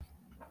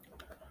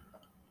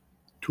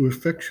To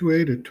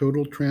effectuate a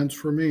total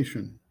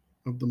transformation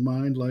of the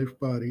mind, life,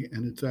 body,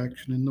 and its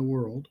action in the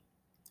world,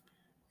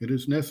 it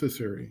is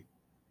necessary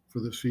for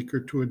the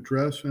seeker to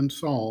address and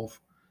solve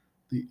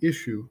the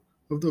issue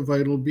of the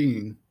vital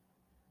being,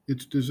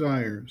 its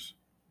desires,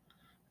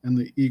 and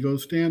the ego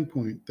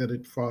standpoint that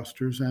it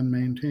fosters and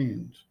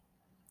maintains.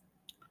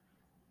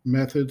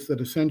 Methods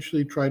that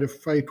essentially try to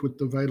fight with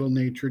the vital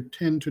nature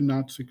tend to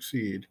not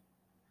succeed.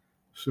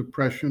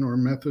 Suppression or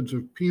methods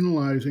of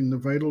penalizing the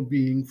vital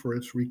being for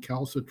its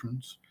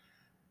recalcitrance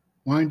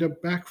wind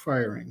up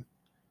backfiring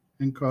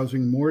and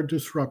causing more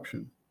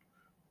disruption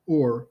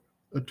or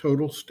a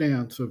total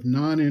stance of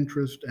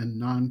non-interest and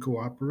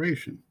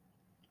non-cooperation.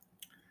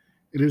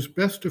 It is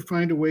best to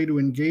find a way to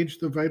engage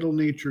the vital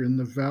nature in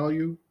the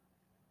value,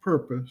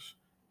 purpose,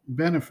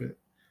 benefit,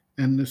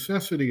 and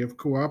necessity of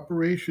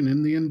cooperation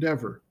in the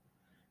endeavor,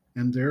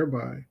 and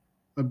thereby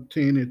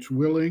obtain its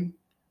willing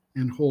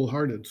and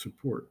wholehearted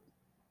support.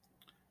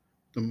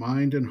 The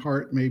mind and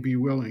heart may be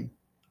willing,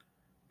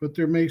 but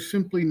there may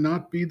simply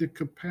not be the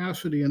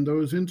capacity in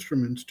those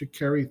instruments to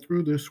carry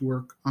through this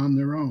work on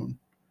their own.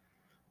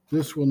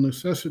 This will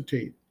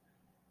necessitate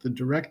the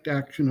direct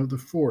action of the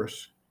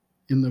force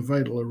in the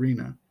vital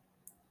arena.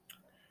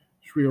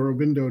 Sri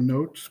Aurobindo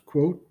notes,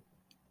 quote,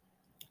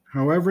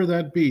 "However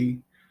that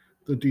be,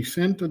 the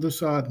descent of the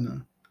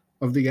sadhana,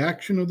 of the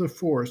action of the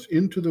force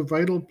into the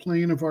vital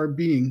plane of our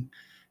being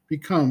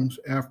becomes,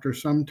 after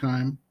some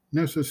time,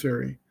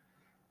 necessary.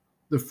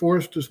 The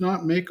force does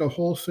not make a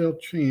wholesale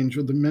change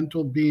of the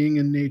mental being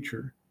and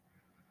nature,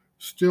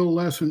 still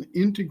less an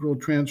integral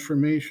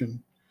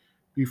transformation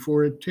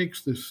before it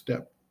takes this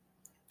step.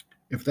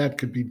 If that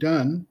could be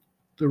done,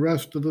 the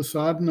rest of the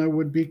sadhana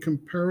would be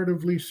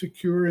comparatively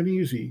secure and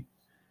easy.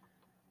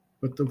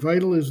 But the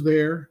vital is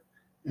there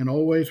and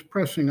always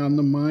pressing on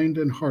the mind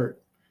and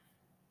heart,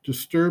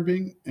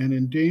 disturbing and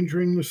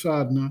endangering the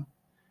sadhana,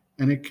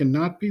 and it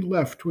cannot be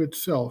left to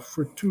itself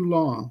for too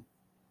long.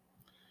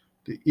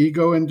 The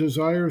ego and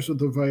desires of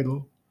the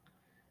vital,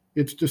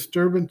 its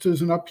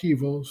disturbances and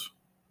upheavals,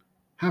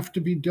 have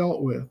to be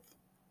dealt with,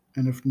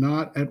 and if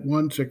not at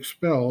once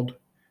expelled,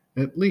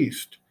 at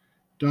least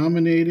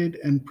dominated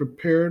and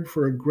prepared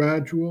for a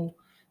gradual,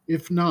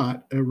 if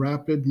not a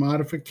rapid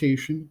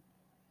modification,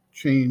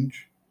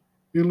 change,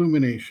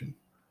 illumination.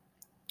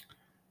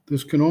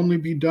 This can only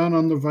be done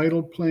on the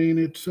vital plane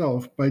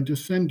itself by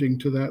descending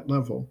to that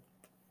level.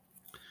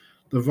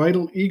 The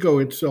vital ego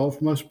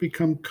itself must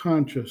become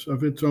conscious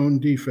of its own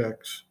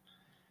defects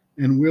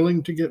and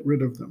willing to get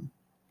rid of them.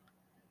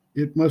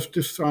 It must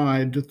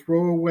decide to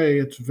throw away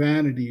its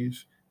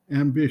vanities,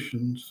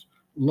 ambitions,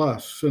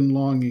 lusts, and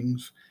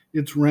longings,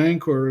 its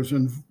rancors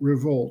and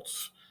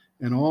revolts,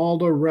 and all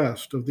the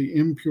rest of the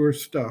impure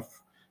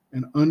stuff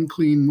and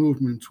unclean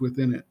movements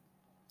within it.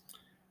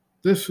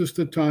 This is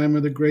the time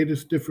of the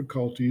greatest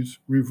difficulties,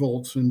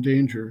 revolts, and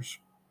dangers.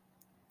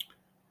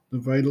 The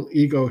vital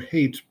ego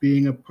hates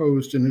being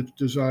opposed in its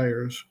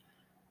desires,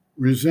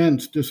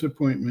 resents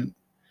disappointment,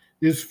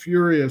 is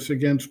furious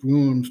against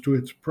wounds to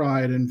its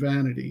pride and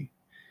vanity.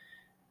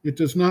 It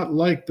does not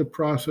like the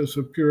process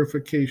of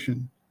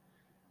purification,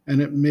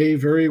 and it may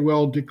very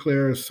well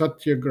declare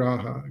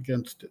satyagraha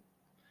against it,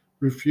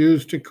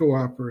 refuse to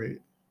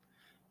cooperate,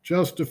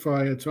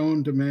 justify its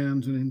own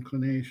demands and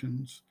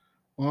inclinations,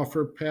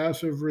 offer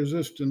passive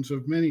resistance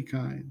of many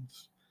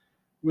kinds,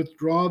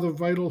 withdraw the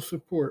vital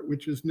support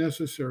which is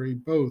necessary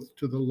both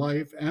to the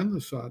life and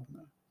the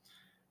sadhana,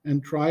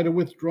 and try to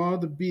withdraw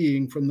the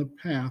being from the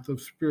path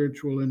of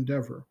spiritual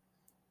endeavor.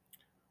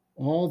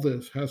 All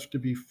this has to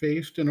be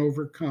faced and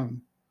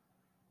overcome,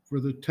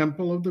 for the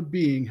temple of the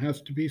being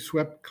has to be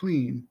swept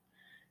clean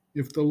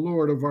if the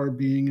Lord of our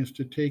being is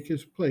to take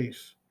his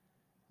place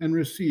and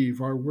receive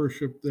our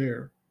worship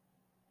there."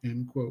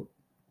 End quote.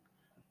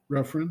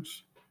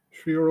 Reference,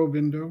 Sri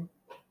Aurobindo,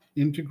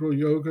 Integral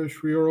Yoga,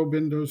 Sri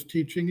Aurobindo's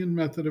Teaching and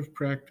Method of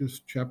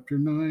Practice, Chapter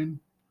 9,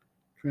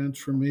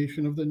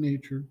 Transformation of the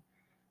Nature,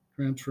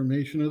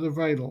 Transformation of the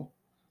Vital,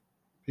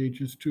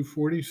 pages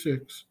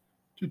 246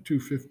 to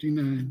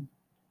 259.